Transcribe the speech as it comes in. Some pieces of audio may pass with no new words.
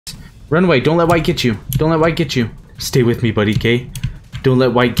Run away. Don't let white get you. Don't let white get you. Stay with me, buddy, okay? Don't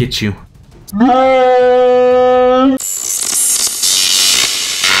let white get you.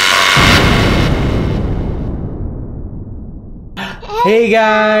 Hey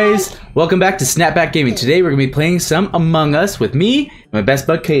guys! Welcome back to Snapback Gaming. Today we're going to be playing some Among Us with me and my best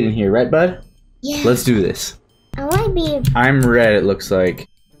bud Kayden here, right bud? Yeah. Let's do this. I want to be. I'm red, it looks like.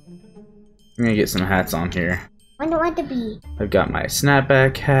 I'm going to get some hats on here. What do I want to be? I've got my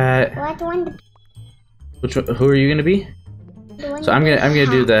Snapback hat. What do I want to be? Which one, who are you going to be? So I'm gonna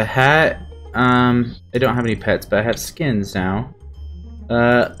do the hat. I don't have any pets, but I have skins now.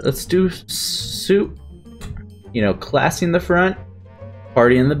 Let's do suit. You know, classy in the front,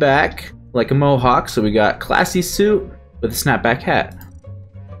 party in the back, like a mohawk. So we got classy suit with a snapback hat.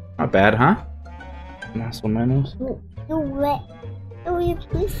 Not bad, huh? Muscle menos.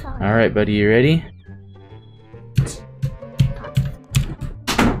 All right, buddy, you ready?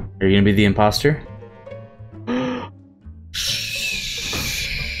 Are you gonna be the imposter?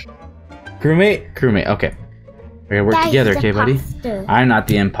 Crewmate, okay. We're gonna work together, okay, buddy? I'm not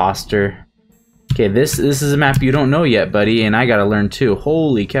the imposter. Okay, this is a map you don't know yet, buddy, and I gotta learn too.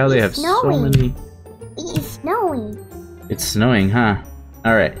 Holy cow, they have so many. It's snowing. It's snowing, huh?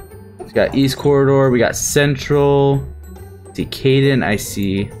 Alright. We got East Corridor, we got Central. I see Kayden, I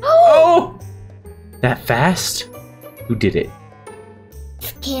see. Oh! That fast? Who did it?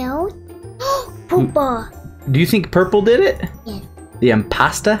 Scared? Purple. Do you think Purple did it? Yes. The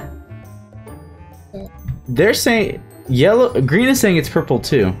impasta? They're saying yellow, green is saying it's purple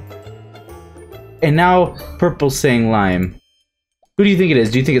too. And now purple's saying lime. Who do you think it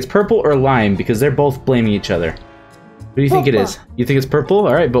is? Do you think it's purple or lime? Because they're both blaming each other. Who do you think it is? You think it's purple?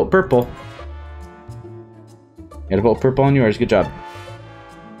 Alright, vote purple. You gotta vote purple on yours. Good job.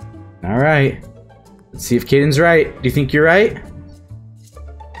 Alright. Let's see if Kayden's right. Do you think you're right?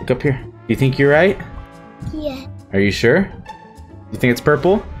 Look up here. Do you think you're right? Yeah. Are you sure? You think it's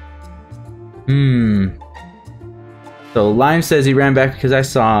purple? So Lime says he ran back because I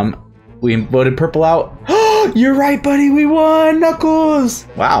saw him. We voted purple out. You're right, buddy. We won, Knuckles.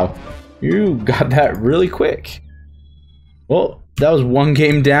 Wow, you got that really quick. Well, that was one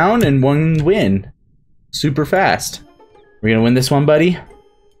game down and one win. Super fast. We're gonna win this one, buddy.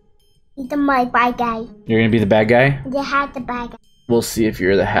 He's my bad guy. You're gonna be the bad guy. You have the bad guy. We'll see if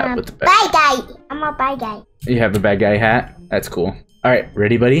you're the hat with the bad guy. I'm a bad guy. You have the bad guy hat. That's cool. All right,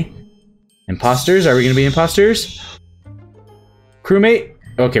 ready, buddy? Imposters? Are we gonna be imposters? Crewmate?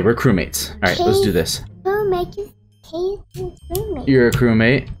 Okay, we're crewmates. Alright, let's do this. Crewmate is crewmate. You're a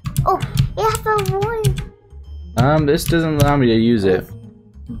crewmate. Oh, you have a voice. This doesn't allow me to use it.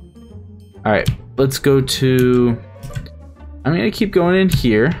 Alright, let's go to... I'm gonna keep going in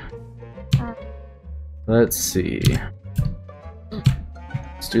here. Let's see.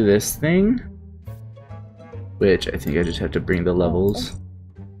 Let's do this thing. Which, I think I just have to bring the levels.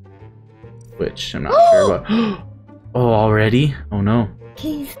 Which, I'm not sure about. Oh, already? Oh no.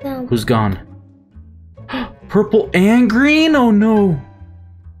 Who's gone? Purple and green? Oh no.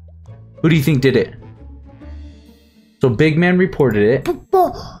 Who do you think did it? So Big Man reported it.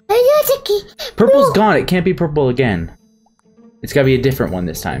 Purple's gone. It can't be purple again. It's gotta be a different one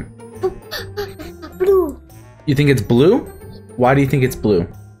this time. Blue. You think it's blue? Why do you think it's blue?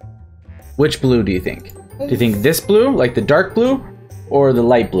 Which blue do you think? Do you think this blue, like the dark blue, or the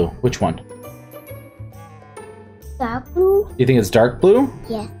light blue? Which one? Dark blue? You think it's dark blue?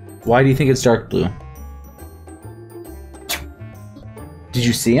 Yeah. Why do you think it's dark blue? Did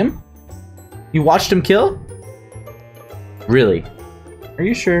you see him? You watched him kill? Really? Are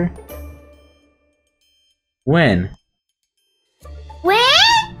you sure? When? When?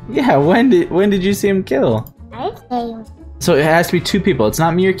 Yeah, when did you see him kill? I say. So it has to be two people. It's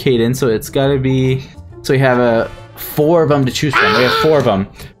not me or Kayden, so it's gotta be... So we have four of them to choose from. We have four of them.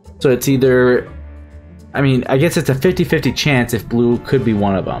 So it's either... I mean, I guess it's a 50-50 chance if blue could be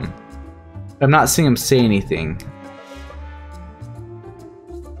one of them. I'm not seeing him say anything.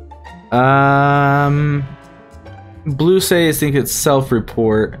 Blue says think it's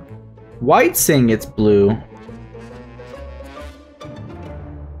self-report. White saying it's blue.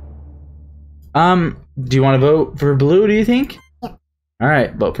 Do you want to vote for blue, do you think? Yeah.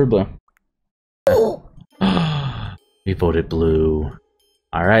 Alright, vote for blue. We voted blue.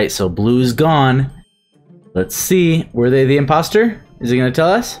 Alright, so blue's gone. Let's see. Were they the imposter? Is he gonna tell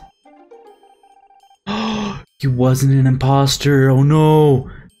us? He wasn't an imposter. Oh no.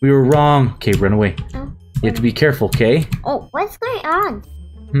 We were wrong. Okay, run away. You have to be careful, okay? Oh, what's going on?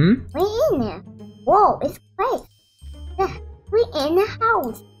 We're in there. Whoa, it's great. Yeah, we're in the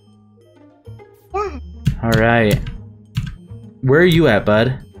house. Yeah. Alright. Where are you at,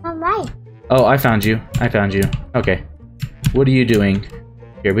 bud? Alright. Oh, I found you. I found you. Okay. What are you doing?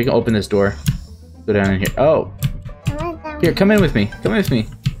 Here, we can open this door. Go down in here. Oh. Here, come in with me. Come in with me.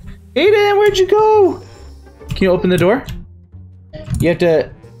 Kayden, where'd you go? Can you open the door? You have to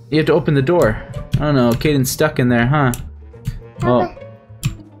open the door. Oh no, Kayden's stuck in there, huh? Well,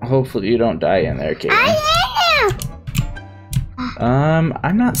 hopefully you don't die in there, Kayden.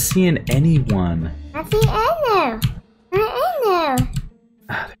 I'm not seeing anyone. I see in there.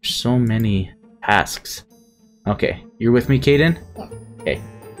 There's so many tasks. Okay, you're with me, Kayden? Yeah. Okay.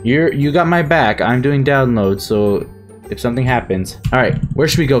 You got my back. I'm doing download, so if something happens. Alright, where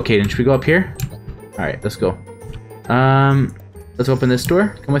should we go, Kayden? Should we go up here? Alright, let's go. Let's open this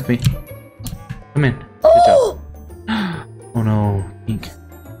door. Come with me. Come in. Good job. Oh no, Pink.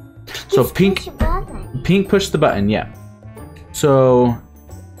 So Pink pushed the button, yeah. So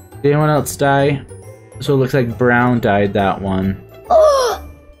did anyone else die? So it looks like Brown died that one.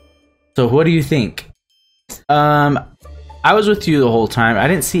 So what do you think? I was with you the whole time. I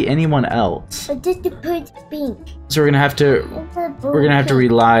didn't see anyone else. But just to put Pink. So we're gonna have to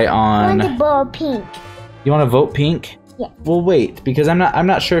rely on. I want the ball Pink. You want to vote Pink? Yeah. Well, wait, because I'm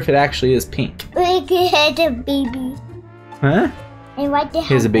not sure if it actually is Pink. It has a baby. Huh? And right there.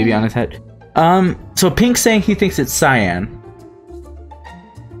 He has a baby on his head. So Pink's saying he thinks it's Cyan.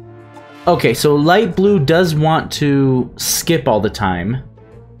 Okay, so Light Blue does want to skip all the time.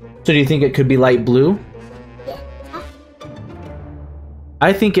 So do you think it could be Light Blue? Yeah.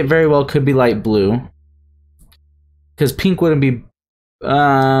 I think it very well could be Light Blue. Because Pink wouldn't be...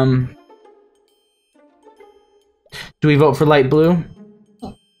 Do we vote for Light Blue?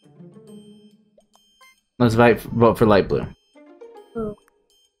 Yeah. Let's vote for Light Blue. Blue.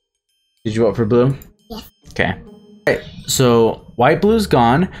 Did you vote for Blue? Yes. Okay. Alright, so White Blue's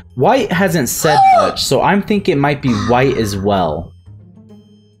gone. White hasn't said much, so I'm thinking it might be White as well.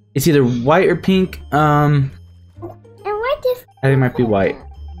 It's either White or Pink. And what if... I think it might be White.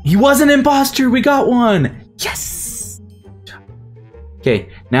 He was an imposter! We got one! Yes! Okay,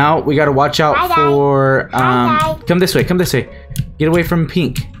 now we gotta watch out for... come this way, come this way. Get away from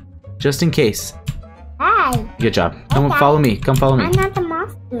Pink. Just in case. Hi. Good job. Come follow me. Come follow me. I'm not the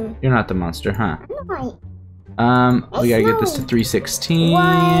monster. You're not the monster, huh? I'm White. We gotta get this to 316.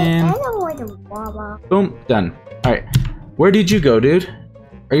 I don't want the lava. Boom, done. Alright. Where did you go, dude?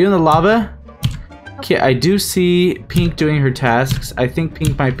 Are you in the lava? Okay, I do see Pink doing her tasks. I think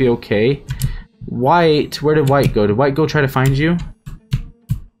Pink might be okay. White, where did White go? Did White go try to find you?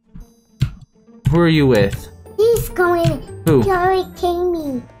 Who are you with? He's going. Who? Sorry, kill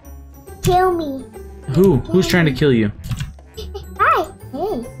me. Kill me. Who? Who's trying to kill you? Hi.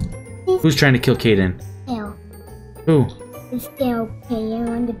 Hey. Who's trying to kill Kayden? Tail. Who? It's tail. Okay, I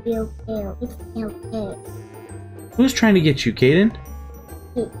want to build tail. It's tail. Who's trying to get you, Kayden?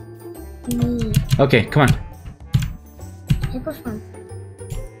 Me. Okay, come on.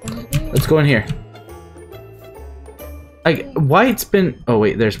 Let's go in here. Like, White's been... Oh,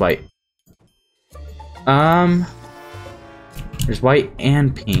 wait, there's White. There's White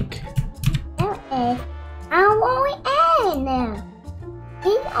and Pink.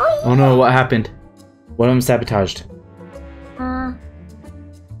 Oh no, what happened? One of them sabotaged.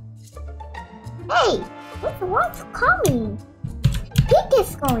 Hey! What's coming? Pink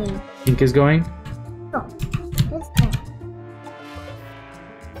is going. Pink is going? Go. Let's go.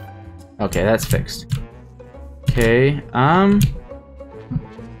 Okay, that's fixed. Okay,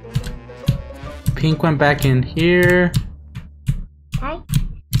 Pink went back in here.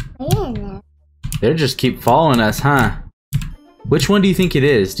 They just keep following us, huh? Which one do you think it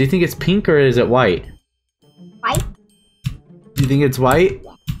is? Do you think it's Pink or is it White? White. Do you think it's White?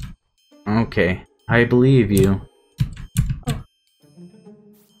 Yeah. Okay, I believe you.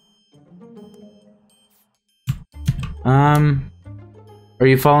 Are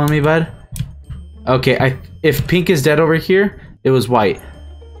you following me, bud? Okay, if Pink is dead over here, it was White.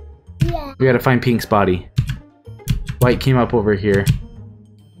 Yeah. We gotta find Pink's body. White came up over here.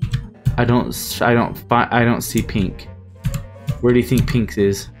 I don't see Pink. Where do you think Pink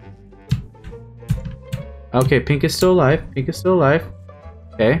is? Okay, Pink is still alive. Pink is still alive.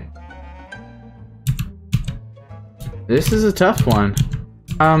 Okay. This is a tough one.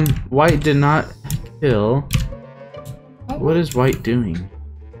 White did not kill. What is White doing?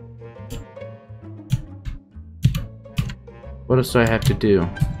 What else do I have to do?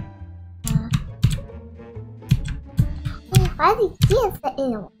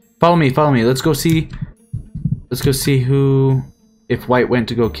 Follow me, follow me. Let's go see who... If White went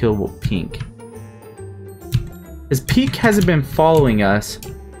to go kill Pink. Because Pink hasn't been following us,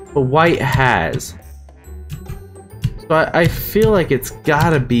 but White has. So I feel like it's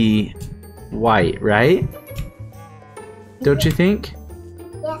gotta be white, right? Don't you think?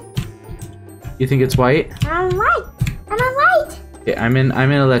 Yeah. You think it's white? I'm white. I'm a white. Okay, I'm in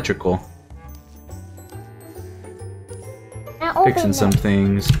electrical. Fixing some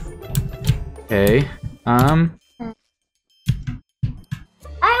things. Okay. I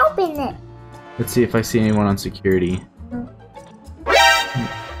opened it. Let's see if I see anyone on security.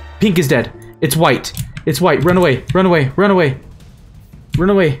 Pink is dead. It's white. It's white. Run away. Run away. Run away. Run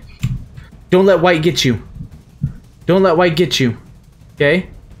away. Don't let white get you. Don't let white get you. Okay?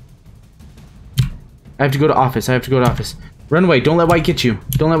 I have to go to office. I have to go to office. Run away. Don't let white get you.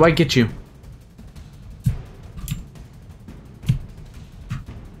 Don't let white get you.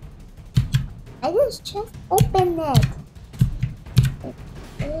 I just opened it.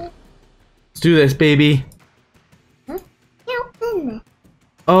 Let's do this, baby. Huh? I opened it.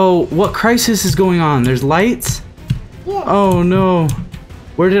 Oh, what crisis is going on? There's lights? Yeah. Oh no.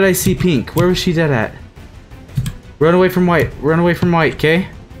 Where did I see Pink? Where was she dead at? Run away from white. Run away from white, okay?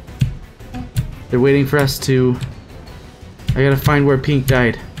 They're waiting for us to... I gotta find where Pink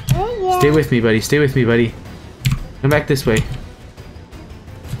died. Yeah. Stay with me, buddy. Stay with me, buddy. Come back this way.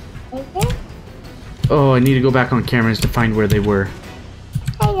 Okay. Oh, I need to go back on cameras to find where they were.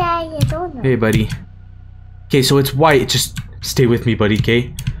 Hey, I don't know. Hey, buddy. Okay, so it's white. Just stay with me, buddy,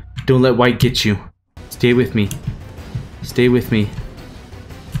 okay? Don't let white get you. Stay with me. Stay with me.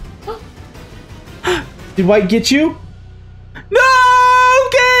 Did white get you? No,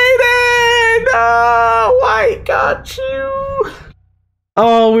 Kayden! No, white got you.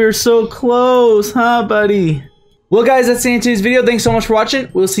 Oh, we were so close, huh, buddy? Well, guys, that's the end of today's video. Thanks so much for watching.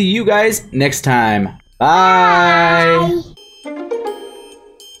 We'll see you guys next time. Bye.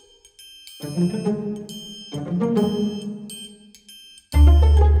 Bye.